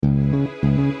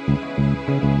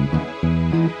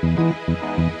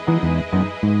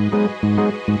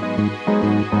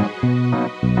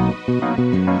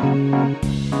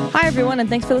and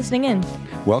thanks for listening in.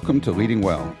 Welcome to Leading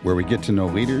Well, where we get to know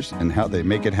leaders and how they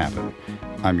make it happen.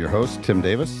 I'm your host, Tim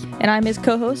Davis. And I'm his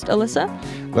co-host,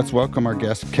 Alyssa. Let's welcome our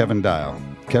guest, Kevin Dial.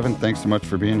 Kevin, thanks so much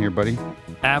for being here, buddy.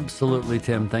 Absolutely,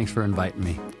 Tim. Thanks for inviting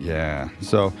me. Yeah.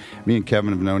 So me and Kevin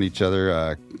have known each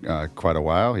other quite a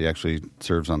while. He actually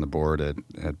serves on the board at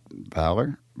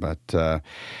Valor. But, one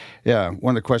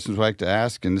of the questions we like to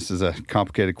ask, and this is a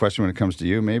complicated question when it comes to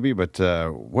you maybe, but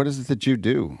what is it that you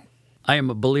do? I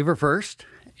am a believer first,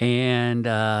 and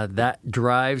that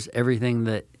drives everything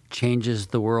that changes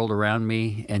the world around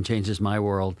me and changes my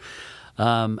world.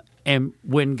 And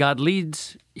when God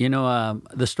leads,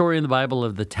 the story in the Bible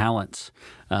of the talents,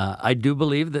 I do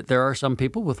believe that there are some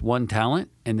people with one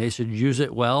talent and they should use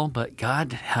it well, but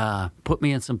God put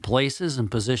me in some places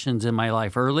and positions in my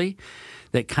life early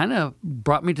that kind of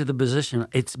brought me to the position.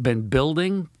 It's been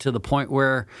building to the point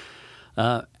where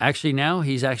actually now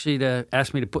he's actually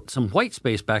asked me to put some white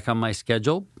space back on my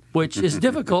schedule, which is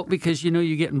difficult because,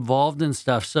 you get involved in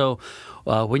stuff. So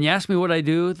when you ask me what I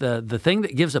do, the thing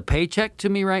that gives a paycheck to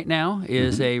me right now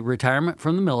is a retirement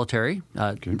from the military.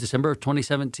 December of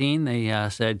 2017, they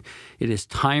said, it is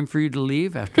time for you to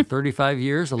leave after 35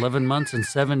 years, 11 months, and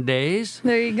 7 days.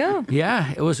 There you go.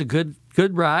 Yeah, it was a good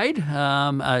ride.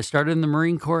 I started in the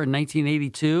Marine Corps in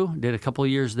 1982, did a couple of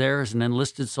years there as an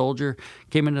enlisted soldier,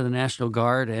 came into the National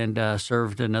Guard and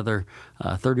served another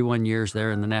 31 years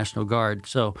there in the National Guard.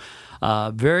 So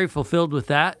very fulfilled with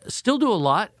that. Still do a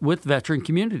lot with veteran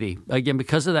community. Again,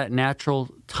 because of that natural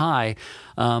tie,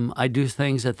 I do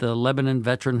things at the Lebanon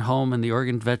Veteran Home and the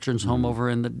Oregon Veterans Home over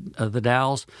in the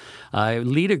Dalles. I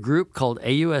lead a group called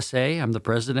AUSA. I'm the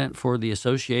president for the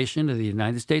Association of the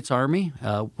United States Army,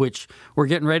 which we're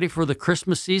getting ready for the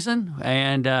Christmas season,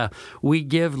 and we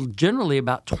give generally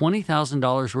about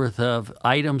 $20,000 worth of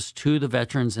items to the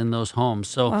veterans in those homes.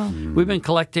 So we've been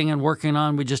collecting and working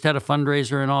on. We just had a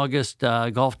fundraiser in August,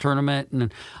 golf tournament,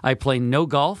 and I play no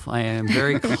golf. I am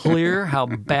very clear how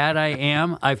bad I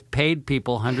am. I've paid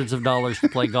people hundreds of dollars to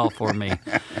play golf for me.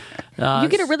 You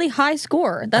get a really high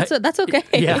score. That's okay.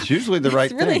 Yeah. It's usually the right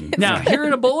thing. Now, here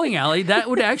in a bowling alley, that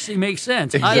would actually make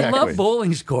sense. Exactly. I love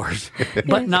bowling scores,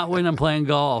 but not when I'm playing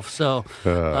golf. So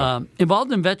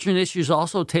involved in veteran issues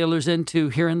also tailors into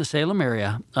here in the Salem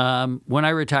area. When I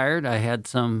retired, I had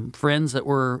some friends that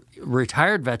were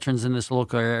retired veterans in this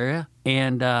local area,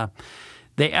 and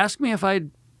they asked me if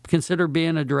I'd consider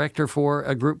being a director for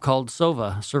a group called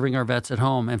SOVAH, Serving Our Vets at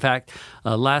Home. In fact,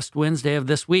 last Wednesday of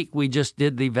this week, we just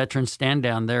did the veteran stand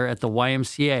down there at the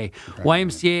YMCA.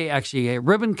 YMCA actually a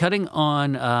ribbon cutting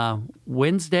on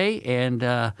Wednesday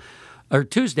or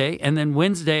Tuesday, and then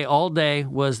Wednesday all day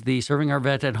was the Serving Our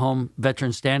Vet at Home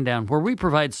veteran stand down, where we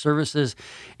provide services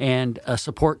and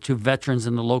support to veterans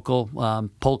in the local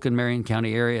Polk and Marion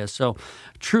County area. So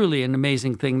truly an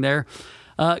amazing thing there.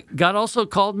 God also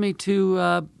called me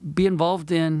to be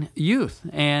involved in youth,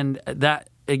 and that,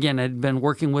 again, I'd been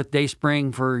working with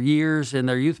Dayspring for years in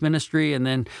their youth ministry, and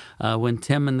then when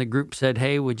Tim and the group said,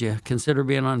 hey, would you consider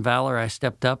being on Valor, I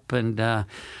stepped up and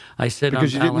I said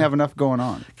Because on you didn't have enough going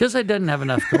on. Because I didn't have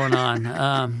enough going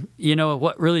on.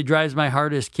 What really drives my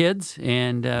heart is kids,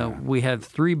 and we have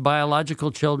 3 biological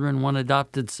children, 1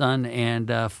 adopted son, and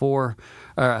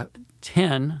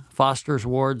 10 fosters,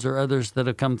 wards, or others that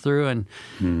have come through. And,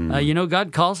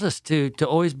 God calls us to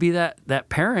always be that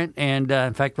parent. And,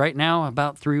 in fact, right now,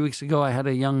 about 3 weeks ago, I had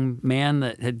a young man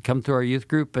that had come through our youth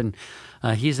group, and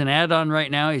he's an add-on right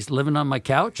now. He's living on my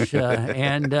couch. God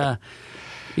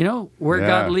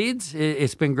leads,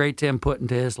 it's been great to input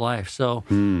into his life. So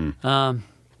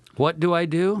what do I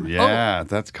do? Yeah,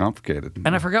 that's complicated.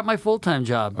 And I forgot my full-time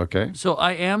job. Okay. So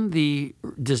I am the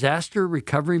disaster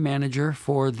recovery manager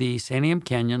for the Santiam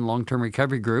Canyon Long-Term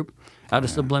Recovery Group out of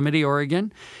Sublimity,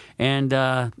 Oregon. And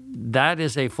that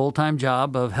is a full-time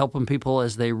job of helping people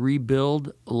as they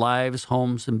rebuild lives,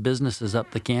 homes, and businesses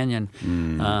up the canyon.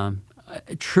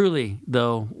 Truly,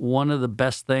 though, one of the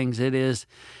best things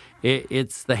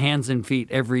it's the hands and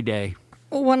feet every day.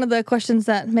 One of the questions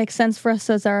that makes sense for us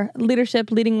as our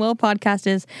Leadership Leading Well podcast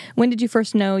is, when did you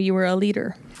first know you were a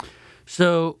leader?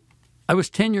 So I was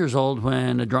 10 years old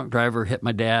when a drunk driver hit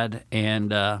my dad,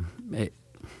 and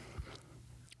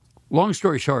long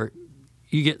story short,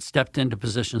 you get stepped into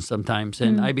positions sometimes,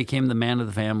 and I became the man of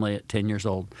the family at 10 years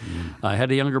old. I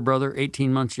had a younger brother,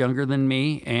 18 months younger than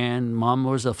me, and Mom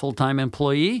was a full-time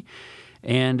employee.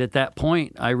 And at that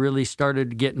point, I really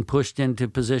started getting pushed into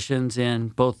positions in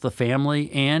both the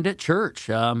family and at church.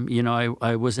 I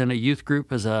was in a youth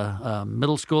group as a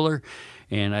middle schooler,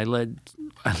 and I led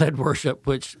worship,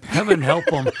 which, heaven help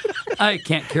them, I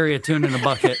can't carry a tune in a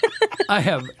bucket. I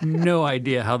have no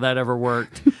idea how that ever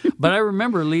worked. But I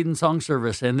remember leading song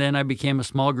service, and then I became a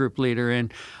small group leader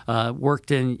and worked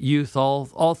in youth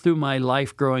all through my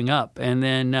life growing up. And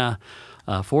then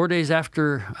 4 days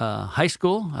after high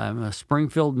school, I'm a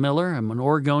Springfield Miller. I'm an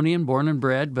Oregonian, born and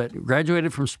bred, but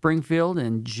graduated from Springfield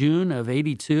in June of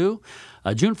 '82.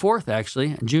 June 4th,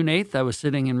 actually. June 8th, I was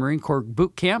sitting in Marine Corps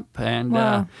boot camp, and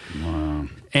Wow.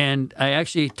 and I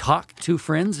actually talked two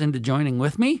friends into joining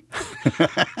with me.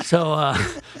 So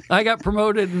I got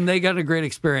promoted, and they got a great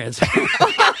experience.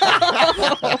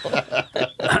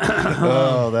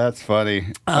 Oh, that's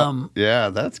funny. Yeah,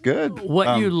 that's good.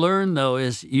 What you learn, though,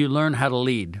 is you learn how to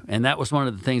lead. And that was one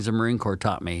of the things the Marine Corps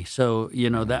taught me. So,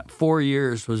 that 4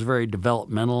 years was very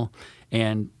developmental,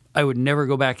 and I would never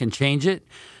go back and change it.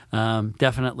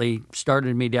 Definitely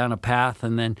started me down a path.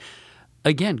 And then,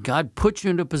 again, God puts you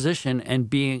into a position, and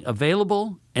being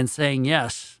available and saying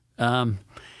yes.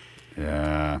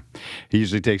 Yeah. He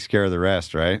usually takes care of the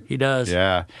rest, right? He does.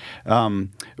 Yeah.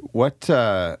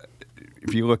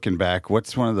 If you're looking back,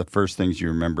 what's one of the first things you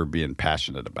remember being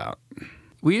passionate about?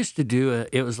 We used to do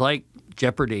it was like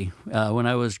Jeopardy when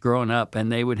I was growing up,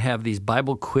 and they would have these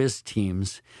Bible quiz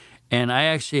teams. And I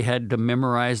actually had to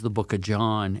memorize the book of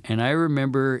John. And I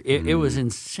remember it was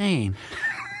insane.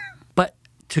 But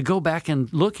to go back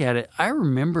and look at it, I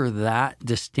remember that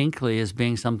distinctly as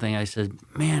being something I said,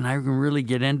 man, I can really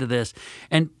get into this.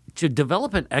 And to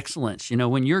develop an excellence,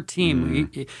 when your team,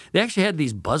 they actually had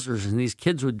these buzzers, and these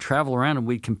kids would travel around and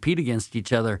we'd compete against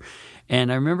each other.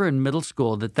 And I remember in middle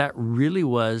school that really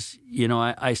was,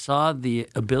 I saw the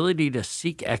ability to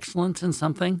seek excellence in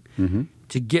something,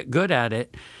 to get good at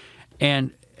it.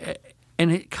 And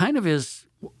it kind of is,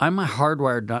 I'm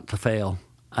hardwired not to fail.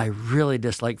 I really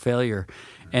dislike failure.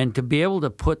 And to be able to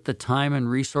put the time and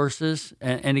resources,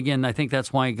 and again, I think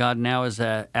that's why God now has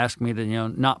asked me to,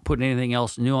 not put anything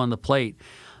else new on the plate,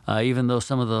 even though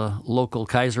some of the local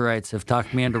Kaiserites have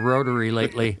talked me into Rotary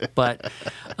lately. But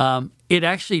it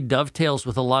actually dovetails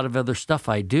with a lot of other stuff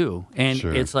I do. And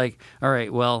Sure. It's like, all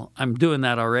right, well, I'm doing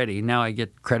that already. Now I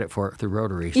get credit for it through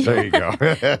Rotary. So. There you go.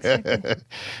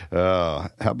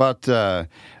 How about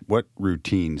what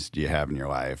routines do you have in your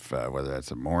life, whether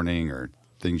that's a morning or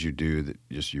things you do that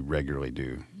just you regularly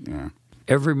do? Yeah.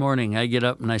 Every morning I get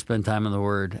up and I spend time in the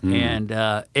Word. And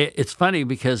it's funny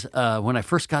because when I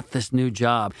first got this new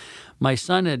job, my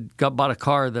son had bought a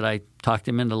car that I talked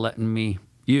him into letting me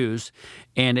use,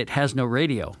 and it has no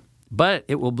radio, but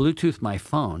it will Bluetooth my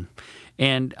phone.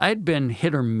 And I'd been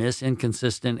hit or miss,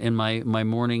 inconsistent in my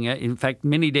morning. In fact,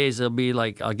 many days it'll be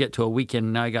like I'll get to a weekend,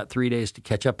 and now I got 3 days to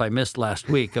catch up. I missed last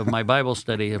week of my Bible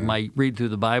study, of my read through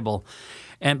the Bible.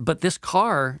 But this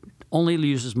car only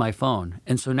uses my phone.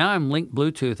 And so now I'm linked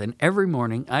Bluetooth, and every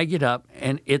morning I get up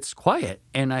and it's quiet.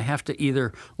 And I have to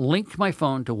either link my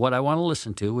phone to what I want to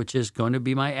listen to, which is going to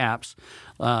be my apps,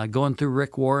 going through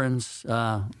Rick Warren's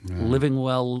Living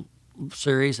Well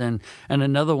series, and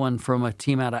another one from a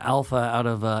team out of Alpha out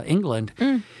of England.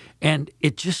 And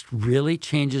it just really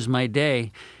changes my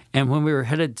day. And when we were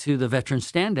headed to the Veteran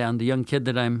Stand Down, the young kid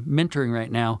that I'm mentoring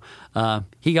right now,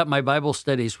 he got my Bible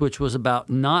studies, which was about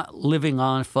not living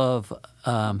off of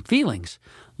feelings,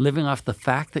 living off the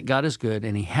fact that God is good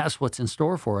and He has what's in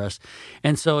store for us.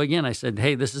 And so, again, I said,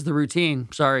 hey, this is the routine.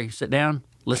 Sorry, sit down,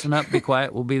 listen up, be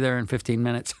quiet. We'll be there in 15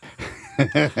 minutes.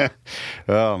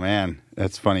 Oh, man.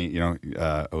 That's funny.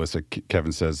 Alyssa,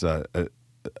 Kevin says,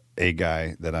 a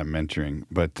guy that I'm mentoring,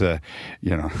 but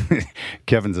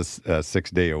Kevin's a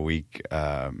 6-day-a-week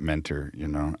mentor.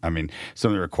 I mean,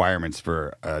 some of the requirements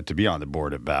for to be on the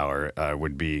board at Valor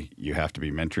would be you have to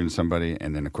be mentoring somebody,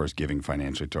 and then of course giving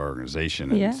financially to our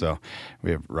organization. And so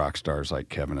we have rock stars like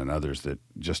Kevin and others that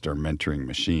just are mentoring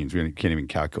machines. We can't even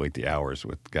calculate the hours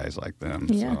with guys like them.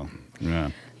 Yeah. So,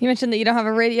 yeah. You mentioned that you don't have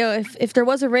a radio. If there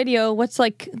was a radio, what's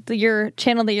like your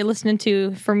channel that you're listening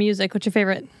to for music? What's your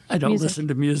favorite? I don't listen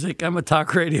to music. I'm a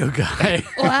talk radio guy.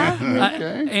 Wow.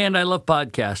 And I love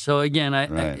podcasts. So again,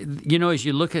 as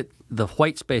you look at the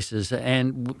white spaces,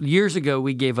 and years ago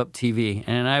we gave up TV,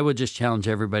 and I would just challenge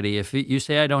everybody. If you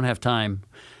say I don't have time,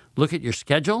 look at your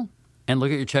schedule and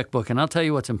look at your checkbook, and I'll tell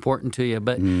you what's important to you.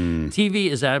 But TV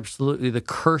is absolutely the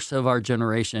curse of our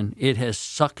generation. It has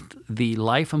sucked the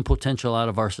life and potential out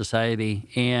of our society,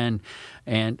 and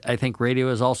I think radio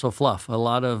is also fluff. A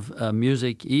lot of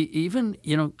music, even,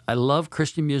 I love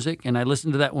Christian music, and I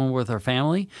listen to that one with our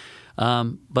family.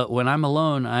 But when I'm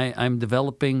alone, I'm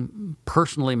developing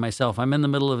personally myself. I'm in the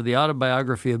middle of the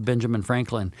autobiography of Benjamin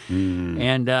Franklin,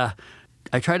 and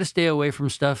I try to stay away from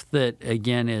stuff that,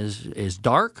 again, is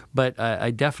dark, but I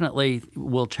definitely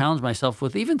will challenge myself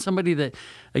with even somebody that,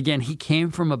 again, he came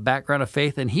from a background of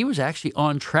faith, and he was actually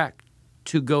on track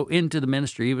to go into the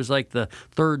ministry. He was like the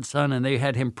third son, and they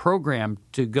had him programmed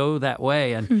to go that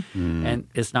way. And and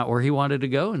it's not where he wanted to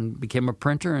go, and became a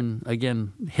printer. And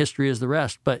again, history is the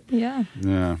rest. But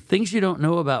things you don't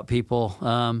know about people,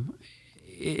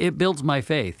 it builds my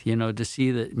faith, to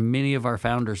see that many of our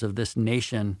founders of this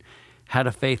nation had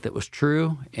a faith that was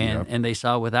true, and they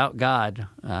saw without God,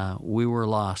 we were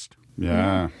lost.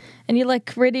 Yeah. And you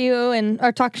like radio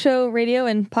or talk show radio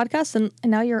and podcasts, and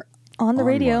now you're on the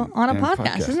radio on a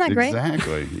podcast. Isn't that great?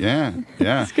 Exactly. Yeah.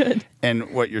 Yeah. That's good.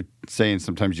 And what you're saying,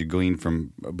 sometimes you glean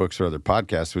from books or other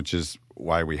podcasts, which is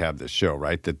why we have this show,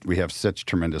 right? That we have such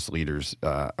tremendous leaders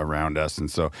around us. And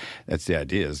so that's the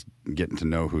idea, is getting to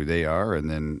know who they are, and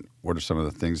then what are some of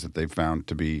the things that they've found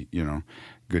to be,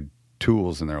 good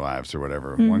tools in their lives or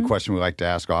whatever. One question we like to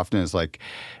ask often is like,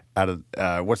 out of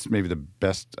what's maybe the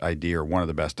best idea or one of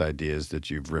the best ideas that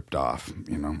you've ripped off,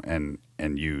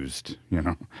 and used,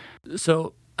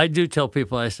 So I do tell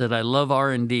people, I said, I love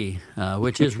R&D,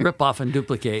 which is rip off and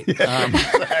duplicate.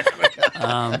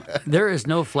 There is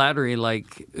no flattery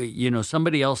like,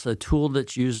 somebody else, a tool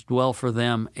that's used well for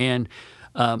them. And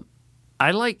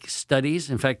I like studies.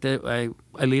 In fact, I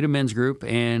lead a men's group,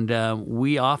 and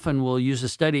we often will use a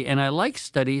study. And I like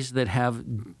studies that have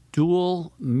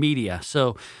dual media.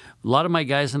 So a lot of my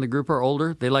guys in the group are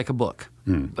older. They like a book.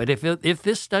 But if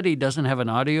this study doesn't have an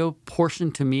audio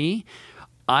portion to me,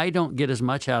 I don't get as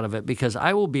much out of it, because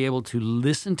I will be able to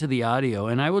listen to the audio.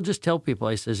 And I will just tell people,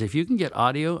 I says, if you can get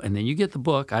audio and then you get the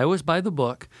book, I always buy the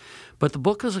book. But the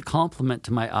book is a complement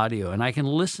to my audio, and I can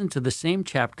listen to the same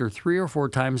chapter 3 or 4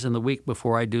 times in the week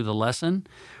before I do the lesson,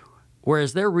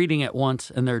 whereas they're reading it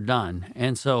once and they're done.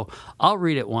 And so I'll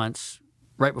read it once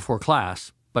right before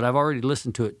class, but I've already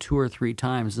listened to it 2 or 3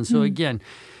 times. And so again,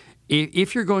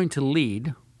 if you're going to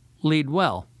lead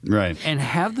well. Right. And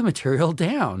have the material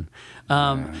down.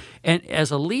 And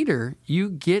as a leader, you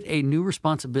get a new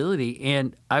responsibility.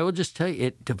 And I will just tell you,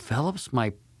 it develops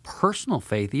my personal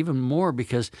faith even more,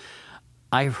 because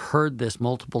I've heard this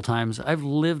multiple times. I've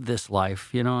lived this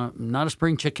life. I'm not a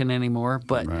spring chicken anymore,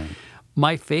 but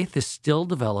my faith is still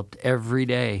developed every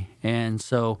day. And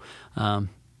so,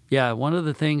 one of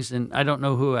the things, and I don't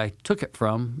know who I took it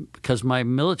from, because my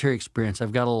military experience,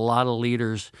 I've got a lot of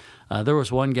leaders. There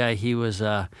was one guy, he was,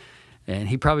 and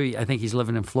I think he's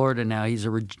living in Florida now. He's a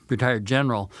retired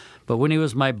general. But when he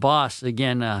was my boss,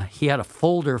 again, he had a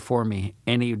folder for me,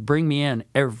 and he would bring me in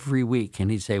every week, and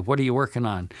he'd say, "What are you working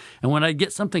on?" And when I'd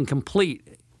get something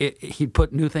complete, he'd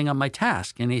put new thing on my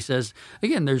task. And he says,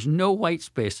 again, there's no white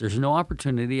space. There's no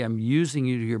opportunity. I'm using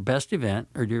you to your best event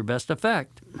or to your best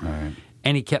effect. Right.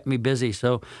 And he kept me busy.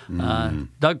 So,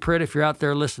 Doug Pritt, if you're out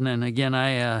there listening, again,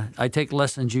 I take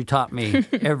lessons you taught me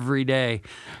every day.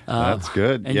 That's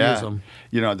good. And use them.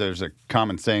 There's a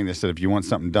common saying that said, if you want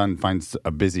something done, find a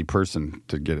busy person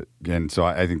to get it. And so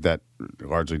I think that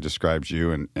largely describes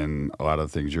you and a lot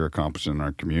of the things you're accomplishing in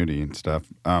our community and stuff.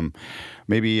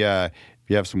 Maybe if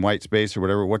you have some white space or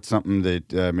whatever, what's something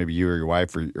that maybe you or your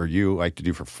wife or you like to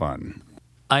do for fun?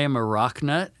 I am a rock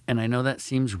nut, and I know that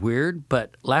seems weird,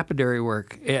 but lapidary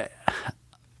work,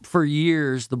 for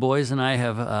years, the boys and I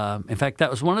have, in fact, that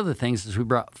was one of the things as we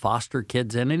brought foster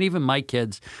kids in, and even my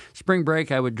kids. Spring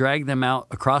break, I would drag them out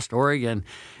across Oregon,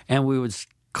 and we would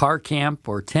car camp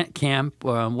or tent camp.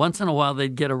 Once in a while,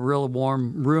 they'd get a real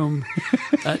warm room.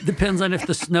 Depends on if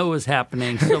the snow is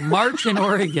happening. So March in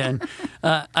Oregon,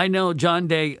 I know John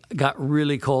Day got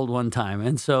really cold one time.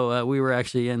 And so we were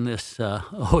actually in this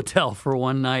hotel for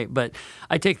one night. But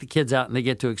I take the kids out and they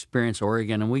get to experience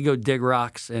Oregon. And we go dig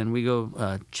rocks and we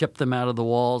go chip them out of the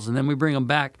walls. And then we bring them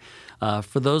back.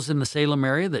 For those in the Salem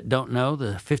area that don't know,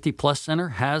 the 50 Plus Center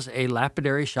has a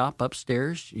lapidary shop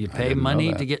upstairs. You pay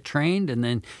money to get trained, and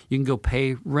then you can go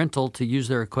pay rental to use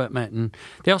their equipment. And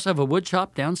they also have a wood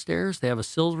shop downstairs. They have a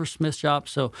silversmith shop.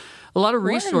 So a lot of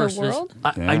resources.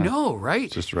 What in the world? I know, right?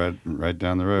 It's just right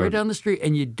down the road. Right down the street.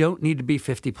 And you don't need to be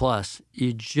 50 plus.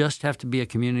 You just have to be a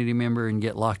community member and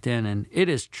get locked in. And it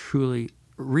is truly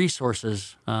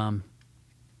resources.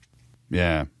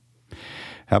 Yeah.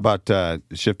 How about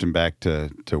shifting back to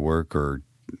work or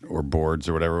boards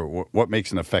or whatever? What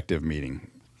makes an effective meeting?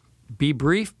 Be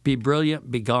brief, be brilliant,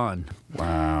 be gone.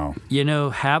 Wow.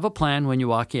 Have a plan when you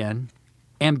walk in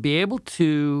and be able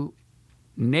to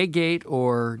negate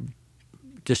or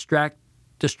distractors.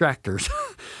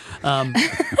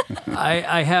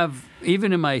 I have,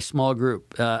 even in my small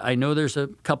group, I know there's a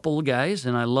couple of guys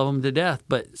and I love them to death,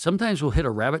 but sometimes we'll hit a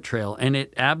rabbit trail and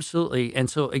it absolutely, and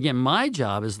so again, my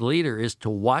job as the leader is to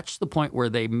watch the point where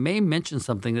they may mention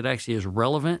something that actually is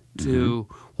relevant to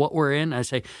what we're in. I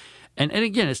say, and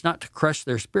again, it's not to crush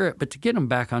their spirit, but to get them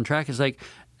back on track. It's like,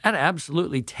 that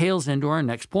absolutely tails into our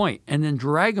next point, and then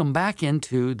drag them back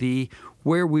into the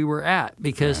where we were at,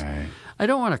 because I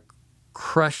don't want to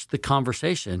crush the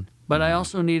conversation, but I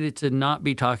also needed to not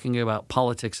be talking about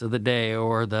politics of the day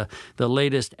or the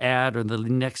latest ad or the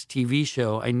next TV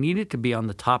show. I needed to be on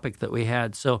the topic that we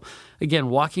had. So again,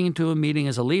 walking into a meeting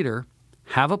as a leader,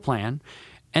 have a plan,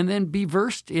 and then be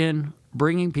versed in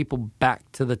bringing people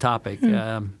back to the topic.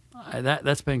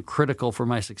 That's been critical for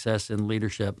my success in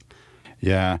leadership.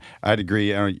 Yeah, I'd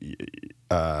agree. A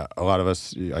lot of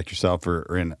us, like yourself,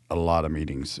 are in a lot of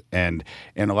meetings and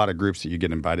a lot of groups that you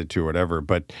get invited to or whatever.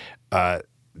 But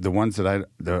the ones that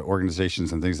the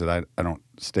organizations and things that I don't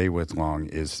stay with long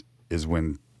is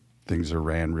when things are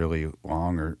ran really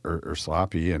long or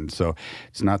sloppy. And so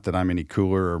it's not that I'm any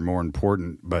cooler or more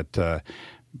important, but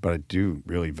I do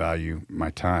really value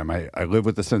my time. I live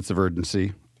with a sense of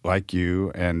urgency, like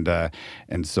you, and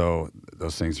so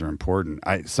those things are important.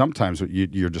 Sometimes what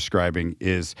you're describing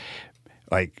is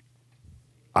like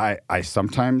I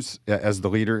sometimes, as the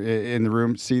leader in the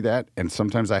room, see that, and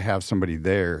sometimes I have somebody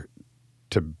there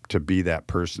to be that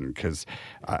person, because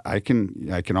I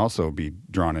can also be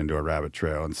drawn into a rabbit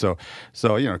trail, and so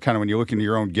kind of when you look into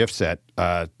your own gift set.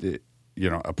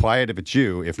 Apply it if it's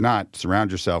you. If not,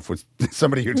 surround yourself with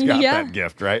somebody who's got that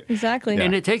gift, right? Exactly.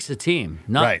 And it takes a team,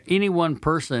 not any one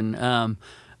person.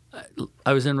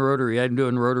 I was in Rotary. I'm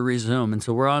doing Rotary Zoom. And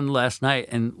so we're on last night,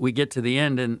 and we get to the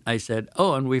end, and I said,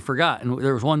 and we forgot. And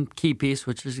there was one key piece,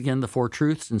 which is, again, the 4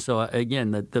 truths. And so,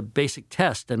 again, the basic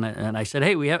test. And I said,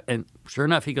 hey, we have, and sure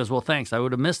enough, he goes, well, thanks. I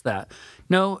would have missed that.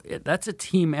 No, that's a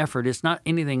team effort. It's not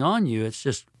anything on you. It's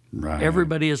just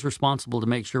everybody is responsible to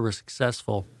make sure we're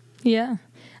successful. Yeah.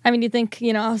 I mean, you think,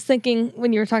 I was thinking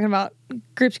when you were talking about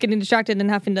groups getting distracted and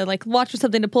having to watch for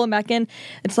something to pull them back in.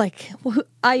 It's like,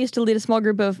 I used to lead a small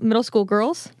group of middle school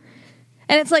girls.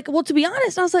 And it's like, well, to be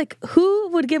honest, I was like, who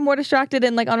would get more distracted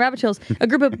on rabbit trails? A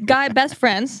group of guy best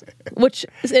friends, which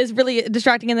is really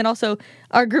distracting. And then also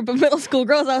our group of middle school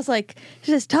girls. I was like, it's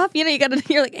just tough. You're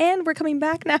like, and we're coming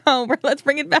back now. Let's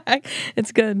bring it back.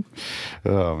 It's good.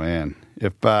 Oh, man.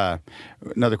 If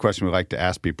another question we like to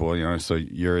ask people, so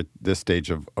you're at this stage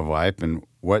of life, and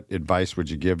what advice would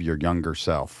you give your younger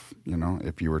self,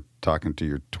 if you were talking to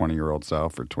your 20-year-old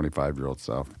self or 25-year-old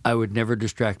self? I would never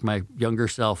distract my younger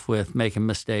self with making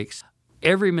mistakes.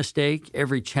 Every mistake,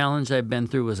 every challenge I've been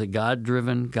through was a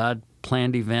God-driven,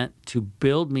 God-planned event to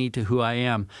build me to who I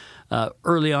am.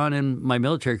 Early on in my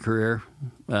military career,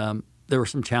 there were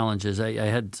some challenges. I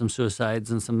had some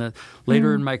suicides and some.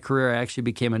 Later in my career, I actually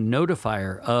became a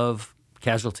notifier of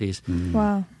casualties.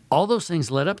 Wow. All those things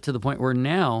led up to the point where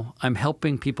now I'm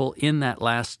helping people in that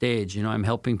last stage. I'm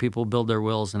helping people build their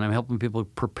wills, and I'm helping people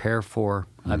prepare for.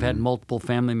 I've had multiple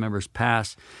family members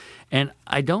pass. And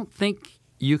I don't think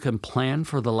you can plan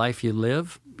for the life you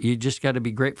live. You just got to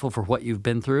be grateful for what you've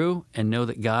been through and know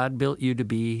that God built you to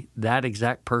be that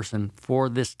exact person for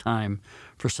this time,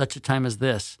 for such a time as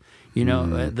this.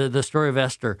 The story of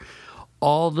Esther,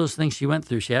 all those things she went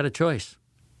through, she had a choice.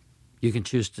 You can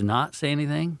choose to not say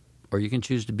anything, or you can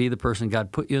choose to be the person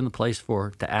God put you in the place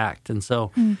for to act. And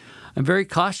so I'm very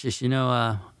cautious.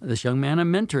 This young man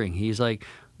I'm mentoring, he's like,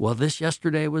 well, this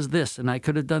yesterday was this, and I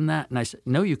could have done that. And I said,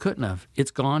 no, you couldn't have.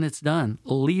 It's gone. It's done.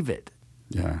 Leave it.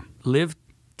 Yeah. Live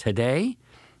today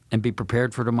and be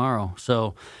prepared for tomorrow.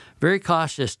 So very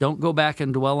cautious. Don't go back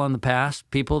and dwell on the past.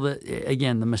 People that,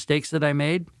 again, the mistakes that I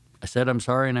made, I said I'm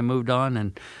sorry and I moved on,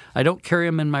 and I don't carry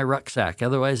them in my rucksack.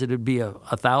 Otherwise, it would be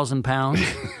 1,000 pounds.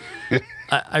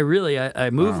 I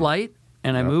move light,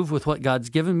 and I move with what God's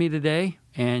given me today.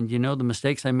 And the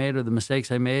mistakes I made are the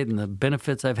mistakes I made, and the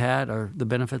benefits I've had are the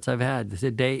benefits I've had.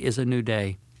 Today is a new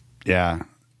day. Yeah.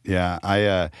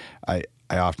 I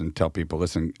often tell people,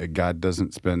 listen, God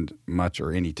doesn't spend much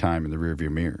or any time in the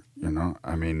rearview mirror.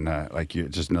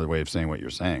 It's just another way of saying what you're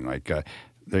saying.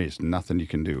 There's nothing you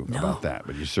can do about that,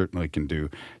 but you certainly can do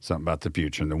something about the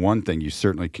future. And the one thing you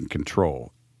certainly can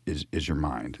control is your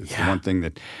mind. It's the one thing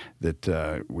that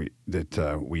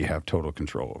we have total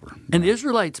control over. And the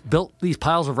Israelites built these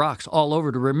piles of rocks all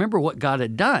over to remember what God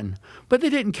had done, but they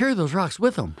didn't carry those rocks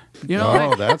with them.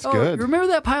 That's good. Remember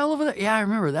that pile over there? Yeah, I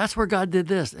remember. That's where God did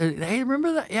this. Hey,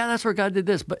 remember that? Yeah, that's where God did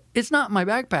this. But it's not in my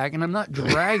backpack, and I'm not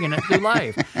dragging it through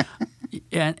life.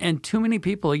 And too many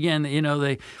people, again, I'm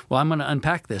going to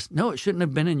unpack this. No, it shouldn't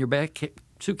have been in your back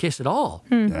suitcase at all.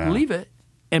 Leave it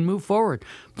and move forward.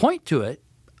 Point to it.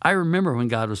 I remember when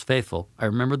God was faithful. I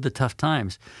remember the tough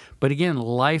times. But again,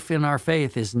 life in our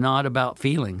faith is not about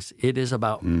feelings. It is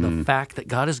about the fact that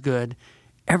God is good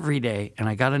every day, and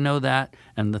I got to know that.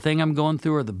 And the thing I'm going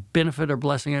through or the benefit or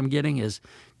blessing I'm getting is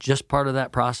just part of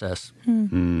that process.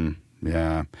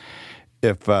 Yeah.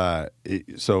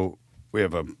 So we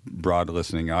have a broad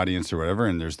listening audience or whatever,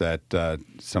 and there's that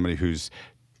somebody who's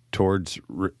towards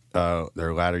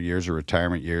their latter years or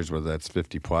retirement years, whether that's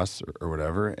 50 plus or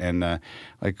whatever. And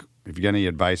like, if you got any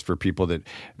advice for people that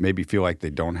maybe feel like they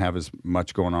don't have as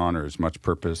much going on or as much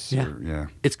purpose.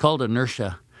 It's called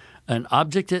inertia. An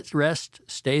object at rest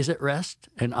stays at rest.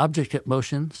 An object at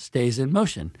motion stays in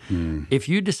motion. If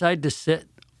you decide to sit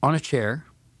on a chair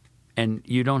and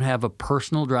you don't have a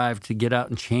personal drive to get out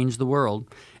and change the world,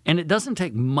 and it doesn't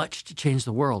take much to change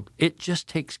the world. It just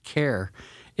takes care.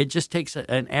 It just takes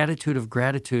an attitude of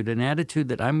gratitude, an attitude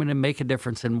that I'm going to make a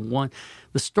difference in one.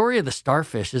 The story of the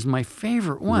starfish is my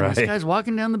favorite one. Right. This guy's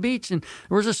walking down the beach, and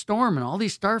there was a storm, and all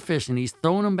these starfish, and he's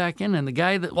throwing them back in. And the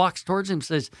guy that walks towards him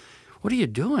says, "What are you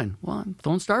doing?" "Well, I'm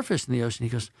throwing starfish in the ocean." He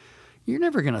goes, "You're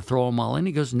never going to throw them all in."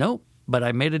 He goes, "Nope. But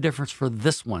I made a difference for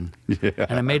this one,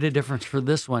 and I made a difference for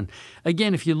this one."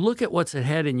 Again, if you look at what's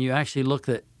ahead and you actually look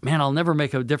at, man, I'll never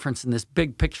make a difference in this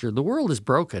big picture. The world is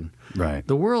broken. Right.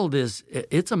 The world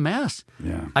it's a mess.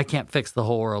 Yeah. I can't fix the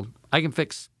whole world. I can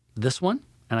fix this one,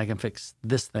 and I can fix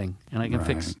this thing, and I can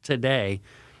fix today,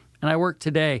 and I work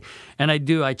today. And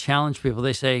I challenge people.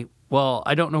 They say, "Well,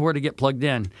 I don't know where to get plugged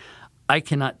in." I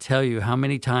cannot tell you how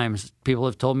many times people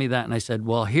have told me that, and I said,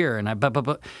 "Well, here," and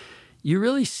but. You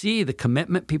really see the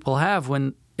commitment people have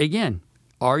when, again,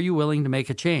 are you willing to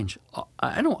make a change?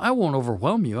 I won't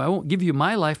overwhelm you. I won't give you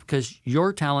my life because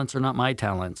your talents are not my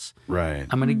talents. Right.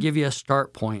 I'm going to give you a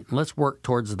start point. Let's work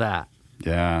towards that.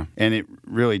 Yeah. And it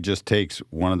really just takes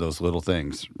one of those little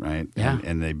things, right? Yeah.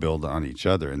 And they build on each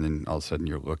other. And then all of a sudden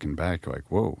you're looking back like,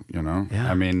 whoa, Yeah.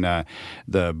 I mean,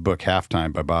 the book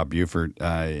Halftime by Bob Buford,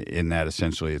 in that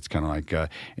essentially it's kind of like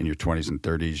in your 20s and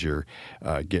 30s, you're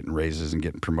getting raises and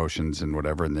getting promotions and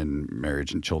whatever, and then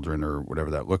marriage and children or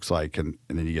whatever that looks like. And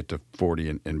then you get to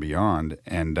 40 and beyond.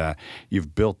 And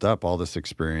you've built up all this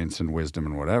experience and wisdom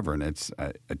and whatever. And it's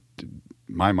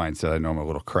my mindset, I know I'm a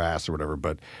little crass or whatever,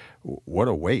 but what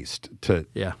a waste to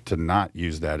not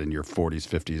use that in your 40s,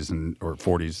 50s, or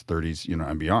 40s, 30s,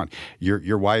 and beyond.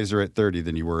 You're wiser at 30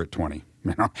 than you were at 20,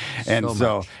 And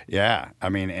so I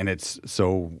mean, and it's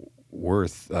so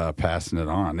worth passing it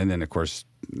on. And then, of course,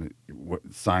 what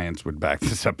science would back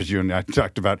this up, as you and I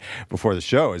talked about before the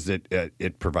show, is that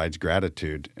it provides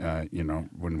gratitude,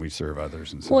 when we serve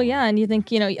others. And so well, yeah, and you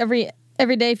think,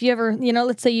 every day, if you ever,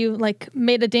 let's say you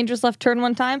made a dangerous left turn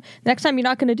one time, the next time you're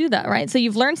not going to do that, right? So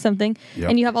you've learned something,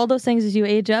 and you have all those things as you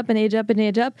age up and age up and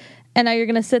age up, and now you're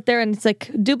going to sit there and it's like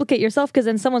duplicate yourself, because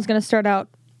then someone's going to start out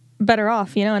better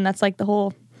off, and that's like the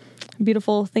whole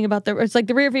beautiful thing about it's like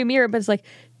the rear view mirror, but it's like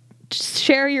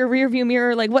share your rear view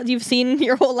mirror, like what you've seen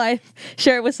your whole life,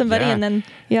 share it with somebody, and then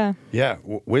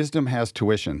wisdom has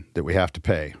tuition that we have to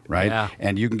pay, right?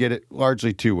 And you can get it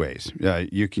largely two ways.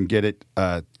 You can get it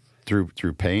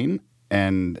through pain,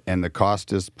 and the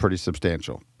cost is pretty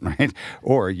substantial, right?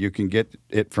 Or you can get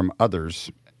it from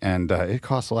others, and it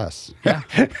costs less.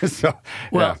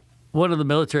 One of the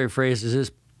military phrases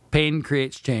is pain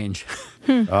creates change.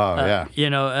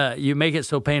 You make it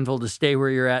so painful to stay where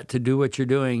you're at, to do what you're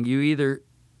doing. You either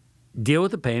deal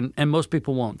with the pain, and most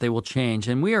people won't. They will change,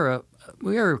 and we are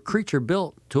a creature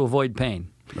built to avoid pain.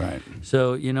 Right.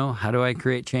 So, how do I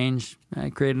create change? I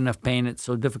create enough pain. It's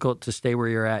so difficult to stay where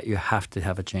you're at. You have to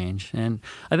have a change. And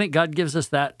I think God gives us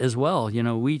that as well.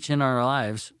 We each in our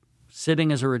lives,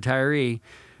 sitting as a retiree,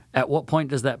 at what point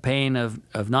does that pain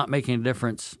of not making a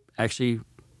difference actually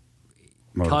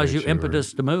cause you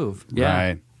impetus to move? Yeah.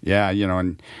 Right. Yeah,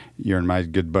 and you're in my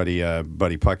good buddy,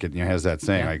 Buddy Puckett, has that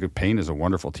saying, like, pain is a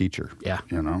wonderful teacher. Yeah.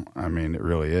 I mean, it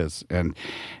really is. And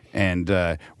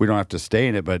we don't have to stay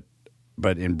in it,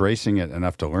 but embracing it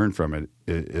enough to learn from it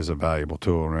is a valuable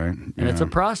tool, right? And it's a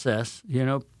process.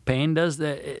 Pain does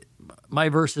that. My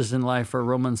verses in life are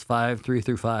Romans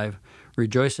 5:3-5.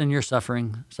 Rejoice in your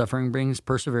suffering. Suffering brings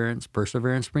perseverance.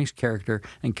 Perseverance brings character.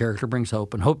 And character brings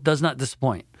hope. And hope does not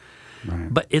disappoint.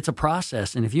 Right. But it's a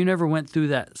process. And if you never went through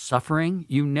that suffering,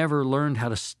 you never learned how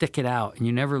to stick it out. And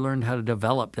you never learned how to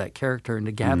develop that character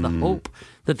and to have the hope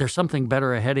that there's something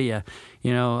better ahead of you.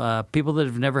 People that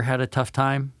have never had a tough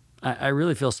time, I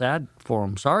really feel sad for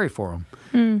them, sorry for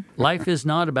them. Life is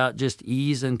not about just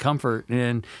ease and comfort,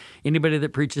 and anybody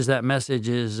that preaches that message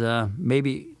is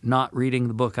maybe not reading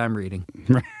the book I'm reading.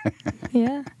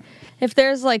 Yeah. If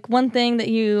there's one thing that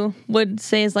you would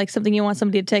say is something you want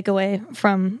somebody to take away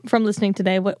from listening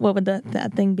today, what would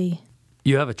that thing be?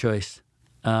 You have a choice.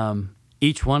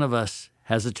 Each one of us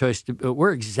has a choice.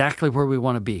 We're exactly where we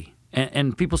want to be.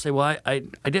 And people say, well, I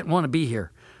didn't want to be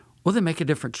here. Well, then make a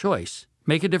different choice.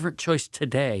 Make a different choice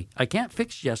today. I can't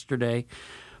fix yesterday,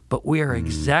 but we are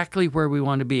exactly where we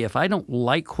want to be. If I don't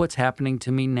like what's happening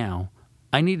to me now,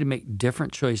 I need to make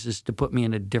different choices to put me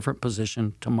in a different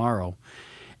position tomorrow.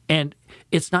 And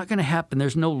it's not going to happen.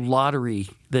 There's no lottery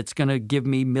that's going to give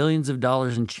me millions of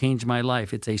dollars and change my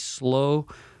life. It's a slow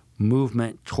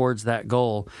movement towards that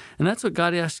goal. And that's what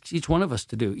God asks each one of us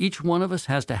to do. Each one of us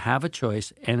has to have a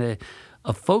choice and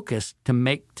a focus to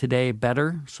make today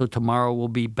better so tomorrow will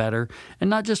be better. And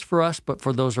not just for us, but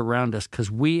for those around us, because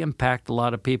we impact a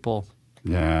lot of people.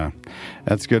 Yeah,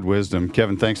 that's good wisdom.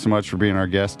 Kevin, thanks so much for being our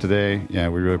guest today. Yeah,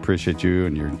 we really appreciate you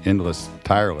and your endless,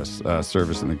 tireless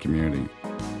service in the community.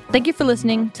 Thank you for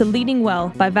listening to Leading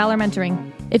Well by Valor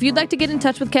Mentoring. If you'd like to get in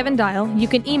touch with Kevin Dial, you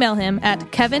can email him at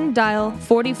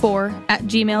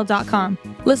kevindial44@gmail.com.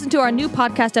 Listen to our new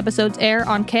podcast episodes air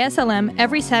on KSLM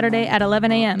every Saturday at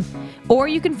 11 a.m. Or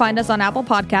you can find us on Apple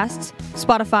Podcasts,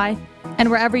 Spotify, and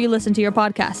wherever you listen to your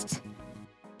podcasts.